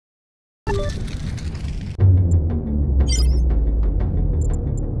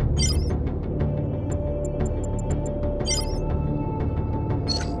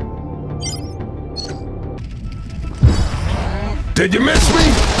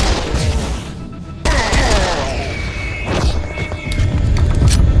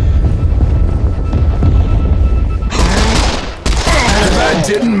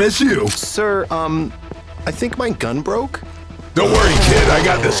miss you. Sir, I think my gun broke. Don't worry, kid. I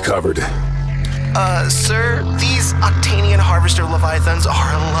got this covered. Sir, these Octanian Harvester Leviathans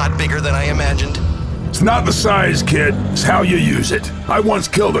are a lot bigger than I imagined. It's not the size, kid. It's how you use it. I once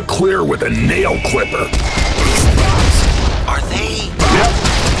killed a clear with a nail clipper. These things, are they... Yep.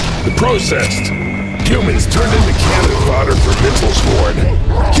 The processed. Humans turned into cannon fodder for Mitchell's horde.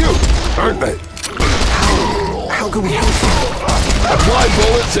 Cute, aren't they? How can we help you? Apply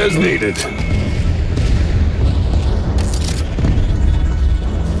bullets as needed.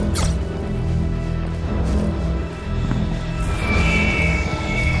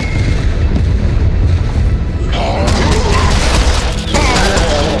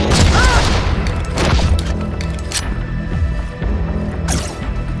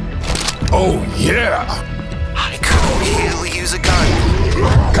 Oh, yeah! I could really use a gun.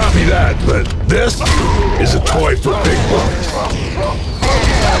 Copy that, but this is a toy for big boys.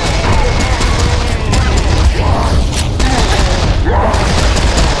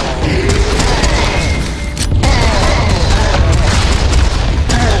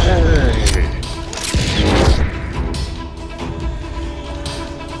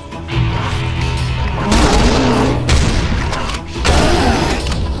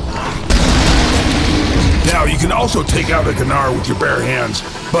 Now, you can also take out a Gnar with your bare hands,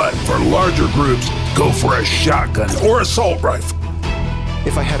 but for larger groups, go for a shotgun or assault rifle.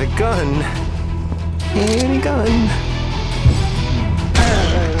 If I had a gun... Any gun...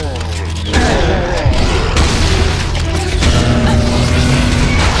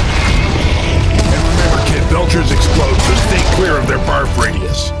 And remember, kid, Belchers explode, so stay clear of their barf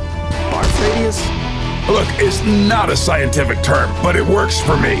radius. Barf radius? Look, it's not a scientific term, but it works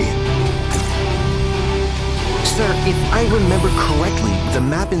for me. Sir, if I remember correctly, the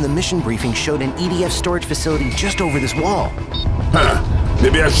map in the mission briefing showed an EDF storage facility just over this wall. Huh.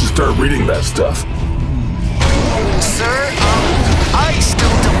 Maybe I should start reading that stuff. Sir, I still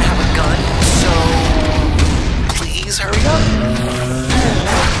don't have a gun, so... please hurry up.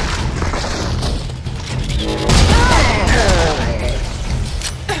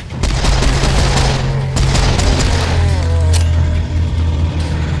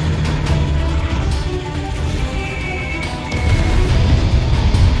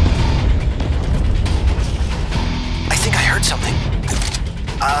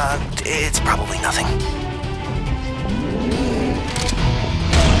 It's probably nothing.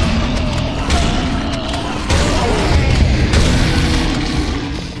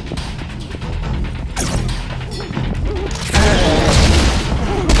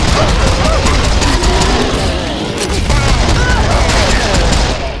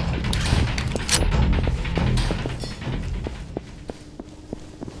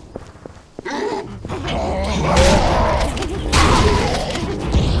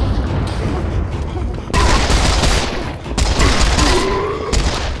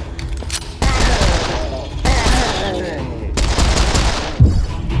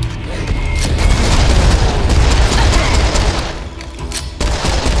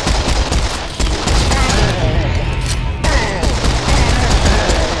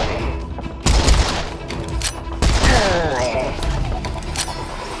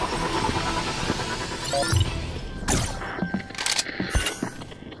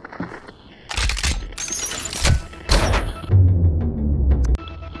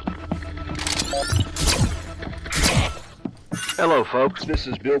 Hello, folks. This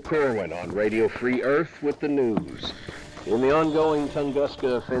is Bill Corwin on Radio Free Earth with the news. In the ongoing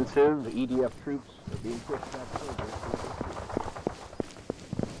Tunguska offensive, EDF troops are being pushed back further.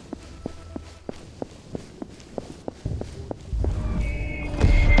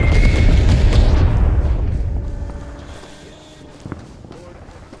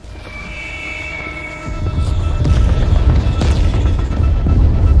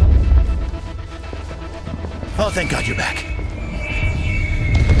 Oh, thank God you're back.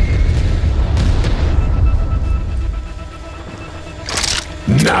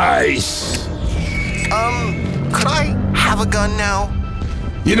 Nice! Could I have a gun now?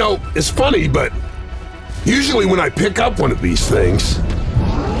 You know, it's funny, but usually when I pick up one of these things...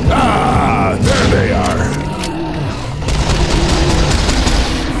 Ah, there they are.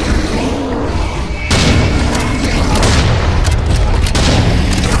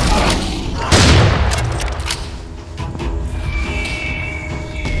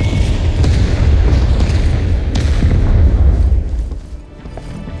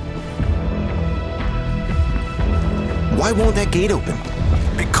 Why won't that gate open?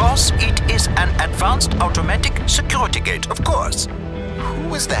 Because it is an advanced automatic security gate, of course. Who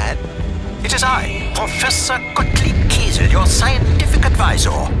was that? It is I, Professor Gottlieb Kaiser. Basil, your scientific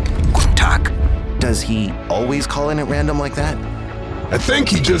advisor. Guten Tag. Does he always call in at random like that? I think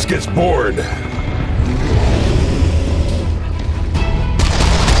he just gets bored.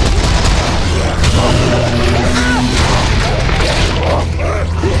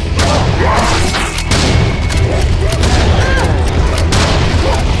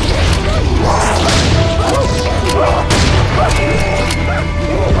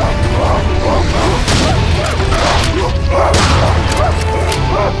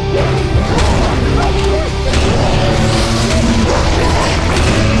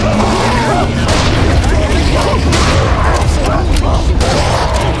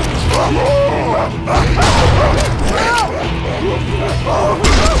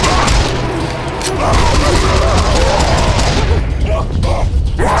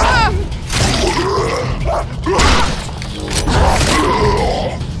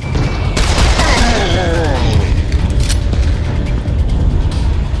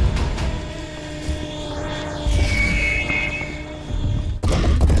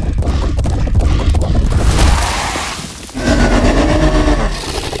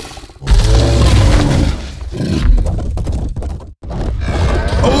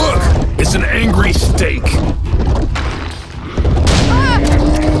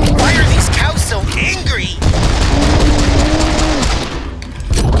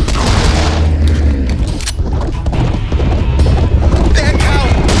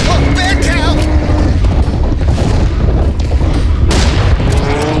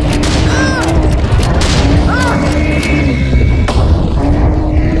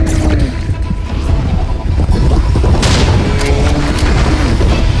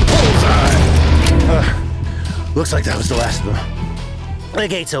 Looks like that was the last of them. The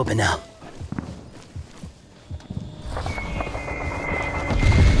gate's open now.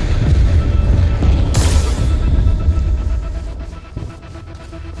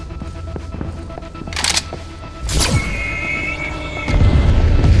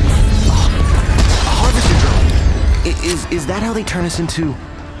 Is that how they turn us into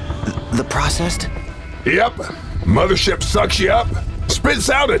the processed? Yep. Mothership sucks you up,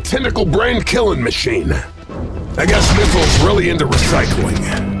 spits out a tentacle brain killing machine. I guess Nitro's really into recycling.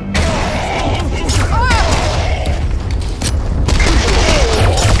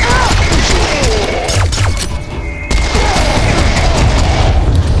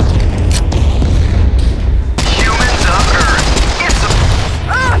 Humans of Earth.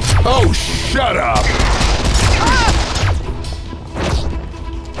 Oh, shut up!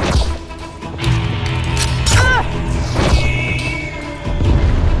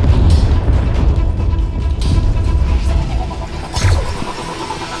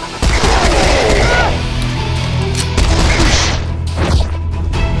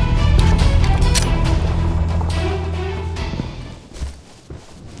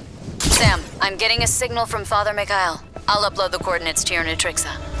 I'm getting a signal from Father Mikhail. I'll upload the coordinates to your Nitrixa.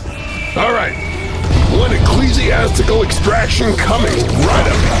 All right. One ecclesiastical extraction coming right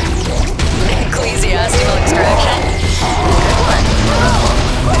up. Ecclesiastical extraction? Good one.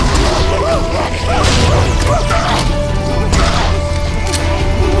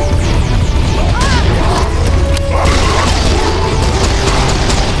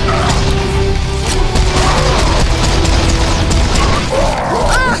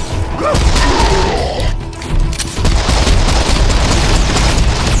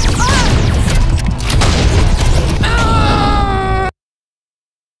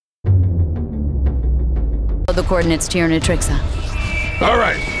 The coordinates to your Nitrixa. All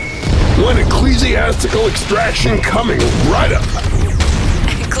right. One ecclesiastical extraction coming right up.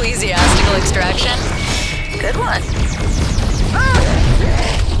 Ecclesiastical extraction? Good one.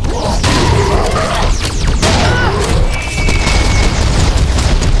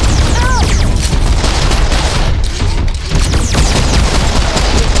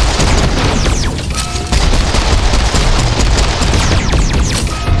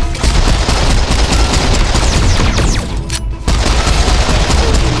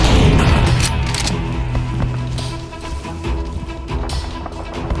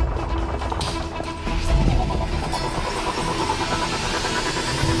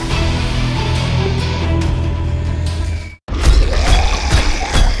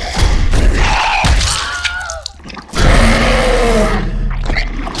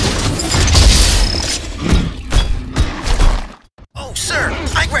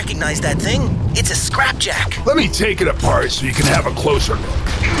 That thing? It's a scrapjack. Let me take it apart so you can have a closer look.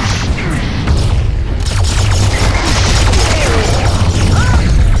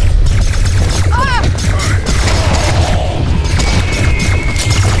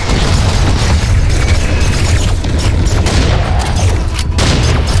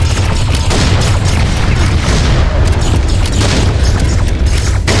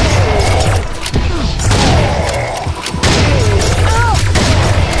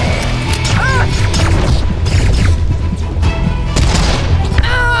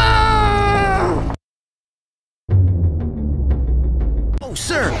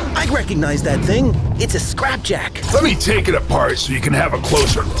 Sir, I recognize that thing. It's a scrapjack. Let me take it apart so you can have a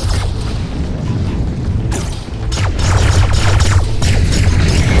closer look.